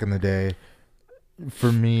back in the day,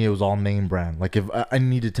 for me, it was all name brand. Like if I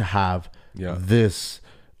needed to have this,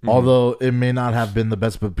 although it may not have been the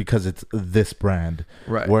best, but because it's this brand.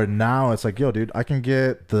 Right. Where now it's like, yo, dude, I can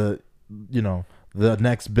get the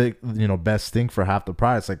next big, best thing for half the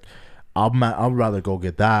price. Like I'll rather go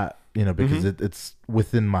get that, because it's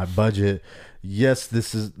within my budget. Yes,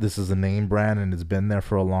 this is a name brand and it's been there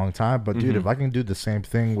for a long time. But dude, if I can do the same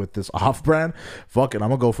thing with this off brand, fuck it, I'm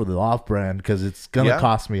gonna go for the off brand, because it's gonna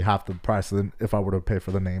cost me half the price than if I were to pay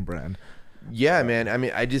for the name brand. Yeah, man. I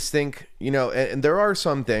mean, I just think, and there are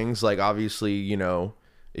some things, like obviously,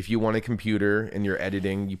 if you want a computer and you're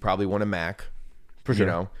editing, you probably want a Mac. For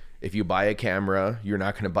sure. If you buy a camera, you're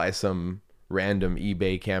not going to buy some random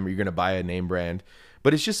eBay camera. You're going to buy a name brand.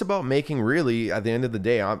 But it's just about making, really, at the end of the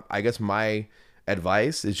day, I guess my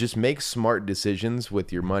advice is just make smart decisions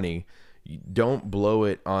with your money. You don't blow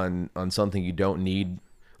it on something you don't need.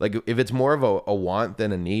 Like if it's more of a want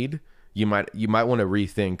than a need, you might want to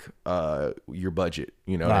rethink your budget.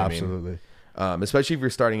 You know what I mean? Absolutely. Especially if you're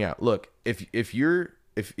starting out. Look, if you're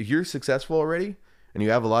successful already and you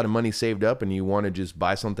have a lot of money saved up and you want to just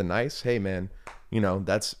buy something nice, hey man,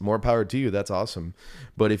 that's more power to you. That's awesome.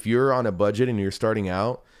 But if you're on a budget and you're starting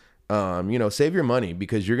out, save your money,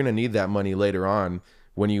 because you're gonna need that money later on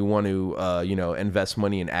when you want to invest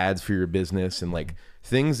money in ads for your business and like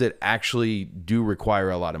things that actually do require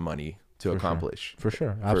a lot of money to accomplish. For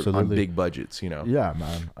sure. Absolutely. On big budgets, Yeah,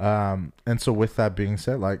 man. And so with that being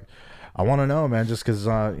said, like, I want to know, man, just because,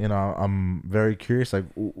 I'm very curious, like,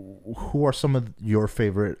 who are some of your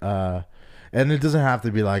favorite, and it doesn't have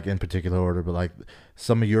to be like in particular order, but like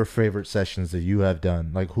some of your favorite sessions that you have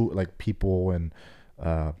done, like who, like people and,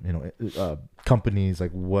 companies,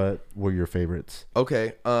 like what were your favorites?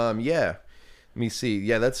 Okay. Yeah. Let me see.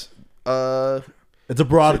 Yeah, that's, it's a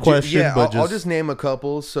broad question, yeah, but I'll just name a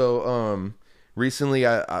couple. So, recently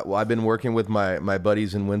I've been working with my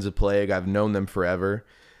buddies in Winds of Plague. I've known them forever.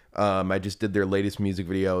 I just did their latest music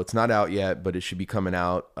video. It's not out yet, but it should be coming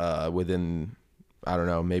out within, I don't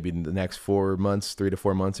know, maybe in the next 4 months, 3 to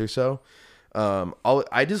 4 months or so.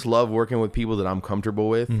 I just love working with people that I'm comfortable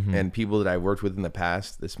with and people that I've worked with in the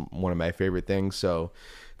past. That's one of my favorite things. So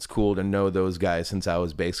it's cool to know those guys since I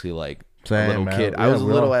was basically like a little kid. I was a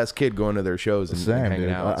little ass kid going to their shows and hanging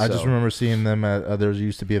out. I just remember seeing them at, there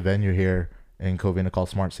used to be a venue here in Covina called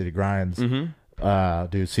Smart City Grinds.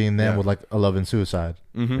 Dude, seeing them with like a Love and Suicide.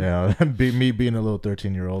 Me being a little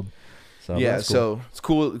 13-year-old. So yeah, cool. So it's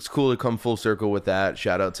cool. It's cool to come full circle with that.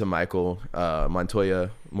 Shout out to Michael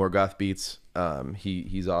Montoya, Morgoth Beats.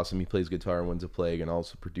 He's awesome. He plays guitar in Winds of Plague and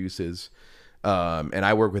also produces. And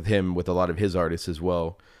I work with him with a lot of his artists as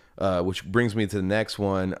well. Which brings me to the next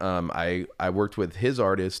one. I worked with his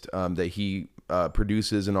artist that he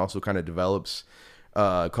produces and also kind of develops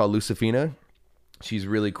called Lucifina. She's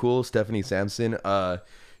really cool. Stephanie Sampson.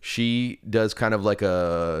 She does kind of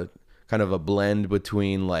a blend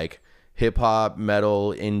between like hip hop,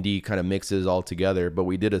 metal, indie kind of mixes all together. But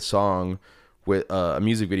we did a song with a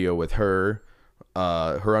music video with her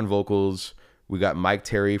on vocals. We got Mike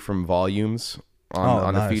Terry from Volumes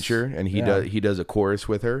on nice. the feature, and he does a chorus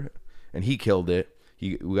with her, and he killed it.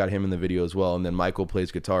 We got him in the video as well, and then Michael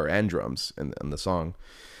plays guitar and drums in the song.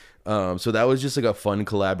 So that was just like a fun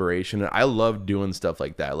collaboration. I love doing stuff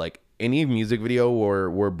like that. Like any music video where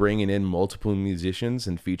we're bringing in multiple musicians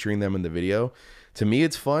and featuring them in the video, to me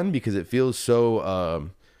it's fun because it feels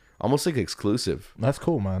so almost like exclusive. That's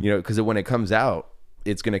cool, man. Because when it comes out,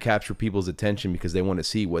 it's going to capture people's attention because they want to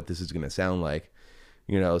see what this is going to sound like.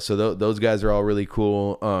 So those guys are all really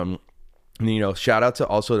cool. Shout out to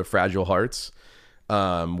also to Fragile Hearts.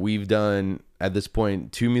 We've done at this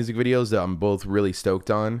point 2 music videos that I'm both really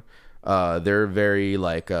stoked on. They're very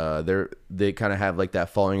like they kind of have like that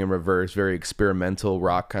Falling in Reverse, very experimental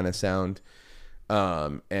rock kind of sound.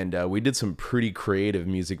 And we did some pretty creative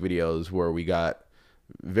music videos where we got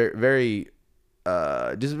very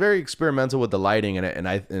just very experimental with the lighting in it, and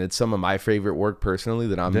it's some of my favorite work personally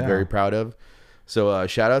that I'm very proud of. So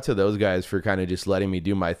shout out to those guys for kind of just letting me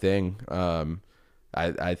do my thing.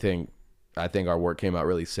 I think our work came out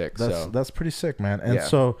really sick. That's pretty sick, man. And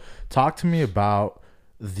so talk to me about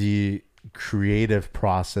the creative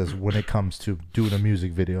process when it comes to doing a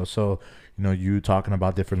music video. So you talking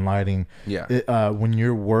about different lighting. Yeah. When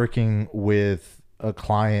you're working with a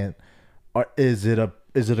client, is it a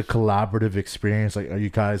collaborative experience? Like, are you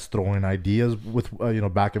guys throwing ideas with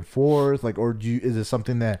back and forth, like, or is it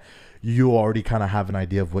something that you already kind of have an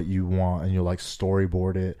idea of what you want and you like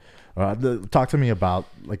storyboard it? Talk to me about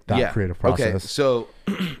like that creative process. Okay, so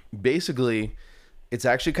basically, it's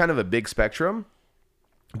actually kind of a big spectrum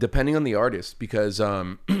depending on the artist, because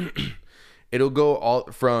it'll go all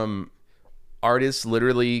from artists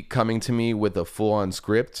literally coming to me with a full-on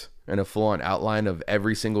script and a full-on outline of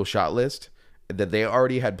every single shot list that they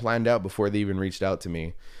already had planned out before they even reached out to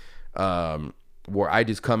me, where I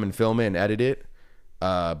just come and film it and edit it,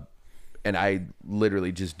 and I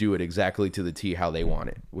literally just do it exactly to the T how they want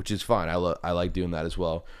it, which is fine. I like doing that as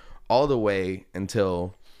well, all the way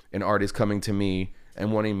until an artist coming to me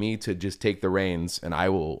and wanting me to just take the reins, and I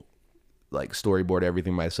will like storyboard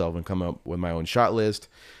everything myself and come up with my own shot list,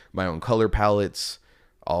 my own color palettes.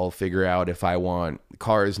 I'll figure out if I want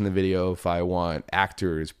cars in the video, if I want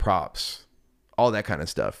actors, props, all that kind of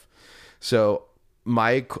stuff. So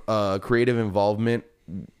my creative involvement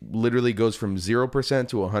literally goes from 0%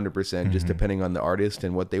 to 100%, just depending on the artist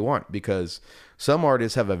and what they want, because some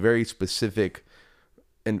artists have a very specific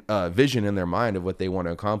vision in their mind of what they want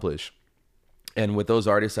to accomplish. And with those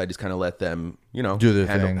artists, I just kind of let them, do their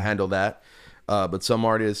thing. handle that. But some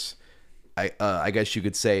artists, I guess you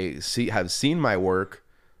could say, have seen my work,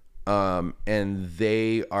 and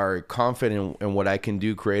they are confident in what I can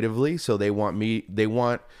do creatively. So they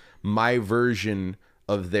want my version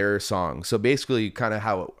of their song. So basically kind of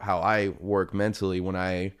how I work mentally when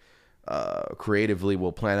I creatively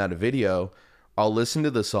will plan out a video. I'll listen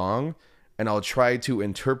to the song and I'll try to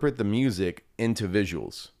interpret the music into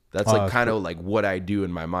visuals. That's like kind of like what I do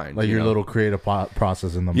in my mind. Like your little creative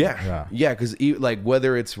process in the yeah. Because like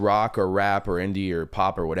whether it's rock or rap or indie or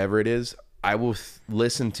pop or whatever it is, I will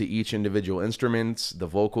listen to each individual instruments, the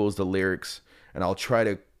vocals, the lyrics, and I'll try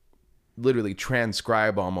to literally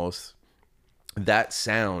transcribe almost that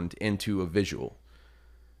sound into a visual.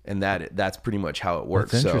 And that's pretty much how it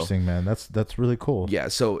works. That's interesting, man. That's really cool. Yeah.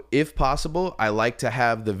 So if possible, I like to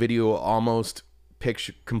have the video almost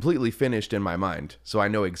completely finished in my mind, so I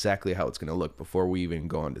know exactly how it's going to look before we even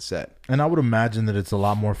go on to set. And I would imagine that it's a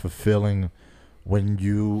lot more fulfilling when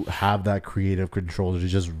you have that creative control to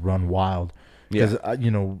just run wild, because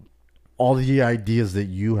all the ideas that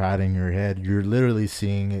you had in your head, you're literally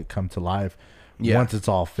seeing it come to life once it's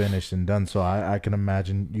all finished and done. So I can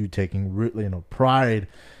imagine you taking pride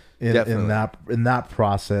in that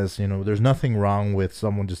process. There's nothing wrong with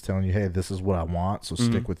someone just telling you, hey, this is what I want, so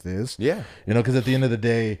stick with this. Because at the end of the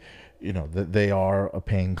day, that they are a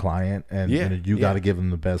paying client, and you got to give them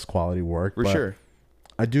the best quality work. For sure.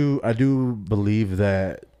 I do believe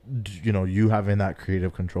that you having that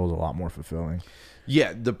creative control is a lot more fulfilling.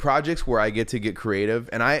 Yeah, the projects where I get to get creative,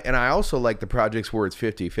 and I also like the projects where it's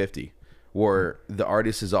 50-50, where the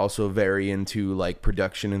artist is also very into like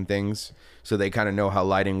production and things, so they kind of know how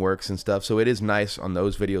lighting works and stuff. So it is nice on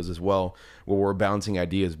those videos as well, where we're bouncing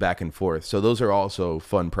ideas back and forth. So those are also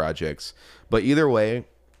fun projects. But either way,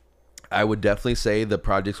 I would definitely say the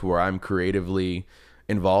projects where I'm creatively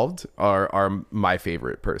involved are my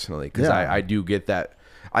favorite personally, because I do get that.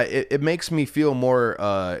 It makes me feel more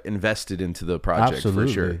invested into the project. Absolutely.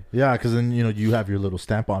 For sure. Yeah, because then you have your little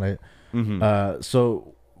stamp on it.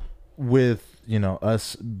 So with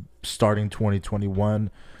us starting 2021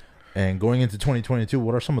 and going into 2022,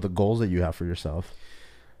 what are some of the goals that you have for yourself?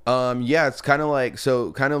 It's kind of like,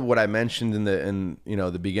 kind of what I mentioned in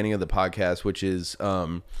the beginning of the podcast, which is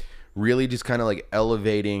really just kind of like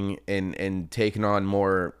elevating and taking on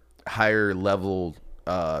more higher level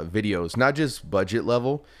videos, not just budget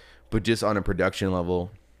level, but just on a production level,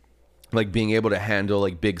 like being able to handle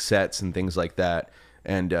like big sets and things like that.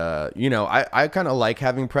 And I kind of like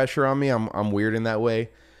having pressure on me. I'm weird in that way.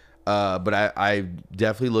 But I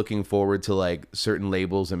definitely looking forward to like certain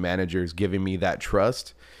labels and managers giving me that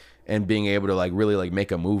trust and being able to like really like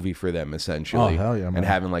make a movie for them essentially. Oh, hell yeah, man. And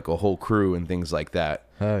having like a whole crew and things like that.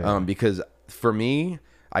 Hell yeah. Because for me,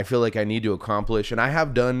 I feel like I need to accomplish, and I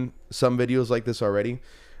have done some videos like this already,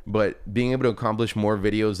 but being able to accomplish more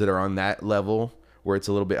videos that are on that level where it's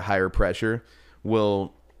a little bit higher pressure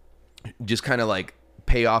will just kind of like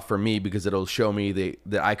pay off for me, because it'll show me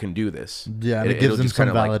that I can do this. Yeah, and it gives them some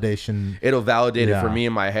validation. It'll validate it for me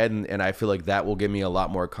in my head, and I feel like that will give me a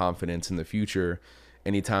lot more confidence in the future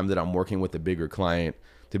anytime that I'm working with a bigger client,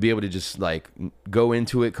 to be able to just like go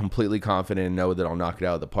into it completely confident and know that I'll knock it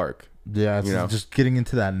out of the park. Yeah, it's just getting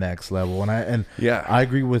into that next level. And I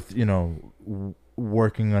agree with,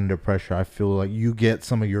 working under pressure. I feel like you get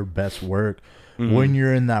some of your best work when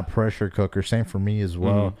you're in that pressure cooker. Same for me as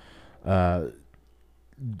well.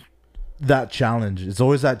 that challenge. It's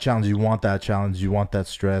always that challenge. You want that challenge. You want that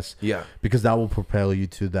stress. Yeah. Because that will propel you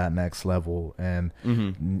to that next level. And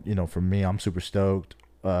Mm-hmm. you know, for me, I'm super stoked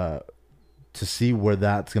to see where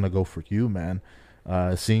that's gonna go for you, man.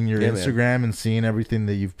 Seeing your Instagram and seeing everything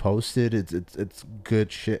that you've posted, it's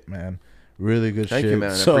good shit, man. Really good shit. Thank you,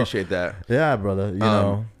 man. So, I appreciate that. Yeah, brother. You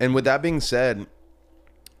know. And with that being said,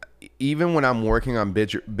 even when I'm working on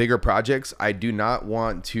bigger projects, I do not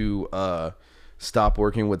want to stop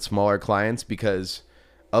working with smaller clients, because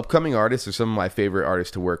upcoming artists are some of my favorite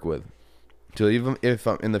artists to work with. So even if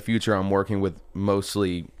in the future I'm working with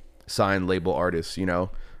mostly signed label artists, you know,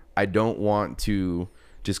 I don't want to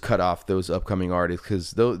just cut off those upcoming artists,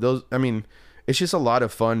 because those, I mean, it's just a lot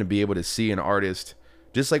of fun to be able to see an artist,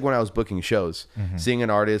 just like when I was booking shows, seeing an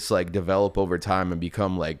artist like develop over time and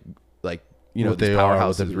become like you know, What these they are,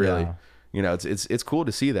 powerhouses. Really, yeah. you know, it's cool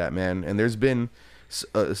to see that, man. And there's been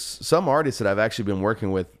some artists that I've actually been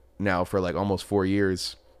working with now for like almost 4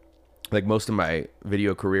 years, like most of my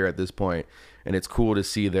video career at this point, and it's cool to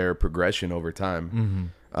see their progression over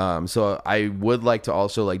time. So I would like to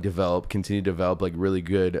also like continue to develop like really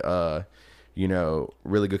good, you know,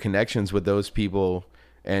 really good connections with those people,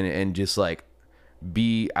 and just like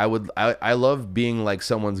I love being like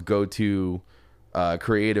someone's go-to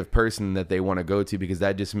creative person that they want to go to, because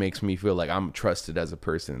that just makes me feel like I'm trusted as a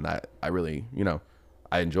person. That I really, you know,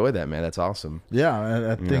 I enjoy that, man. That's awesome.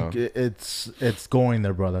 Yeah, I think it's going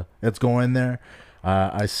there, brother. It's going there.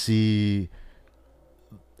 I see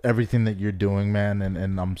everything that you're doing, man,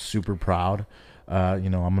 and I'm super proud. You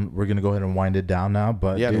know, we're gonna go ahead and wind it down now,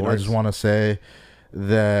 but Yeah, dude, no I just want to say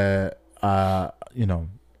that you know,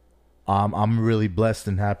 I'm really blessed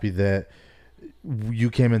and happy that you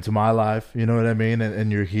came into my life, you know what I mean,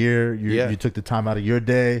 and you're here. You took the time out of your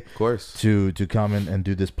day, Of course, to come in and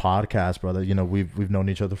do this podcast, brother. You know, we've known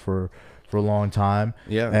each other for a long time.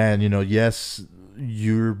 Yeah. And you know, yes,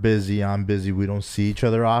 you're busy, I'm busy, we don't see each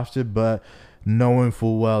other often, but knowing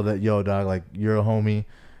full well that, yo, dog, like, you're a homie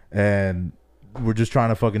and we're just trying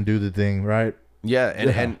to fucking do the thing, right?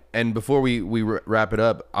 Yeah, and before we wrap it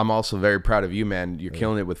up, I'm also very proud of you, man. You're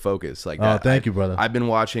killing it with Focus. Like, oh, thank you, brother. I've been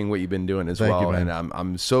watching what you've been doing as Thank well, you, man. and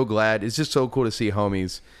I'm so glad. It's just so cool to see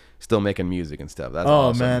homies still making music and stuff. That's oh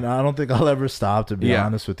awesome. man, I don't think I'll ever stop, to be Yeah.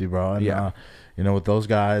 honest with you, bro. And Yeah. you know, with those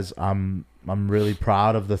guys, I'm really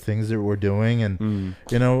proud of the things that we're doing, and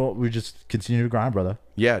you know, we just continue to grind, brother.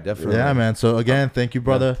 Yeah, definitely. Yeah, man. So again, thank you,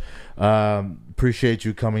 brother. Appreciate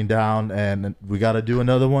you coming down, and we got to do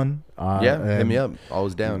another one. Hit me up.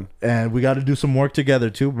 Always down. And we got to do some work together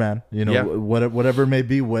too, man. You know, Yeah. whatever it may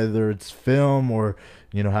be, whether it's film or,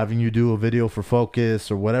 you know, having you do a video for Focus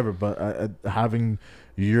or whatever. But having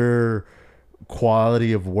your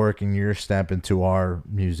quality of work and your stamp into our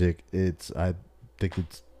music, I think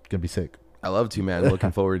it's gonna be sick. I love to, man.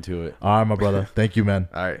 Looking forward to it. All right, my brother. Thank you, man.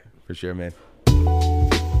 All right, for sure, man.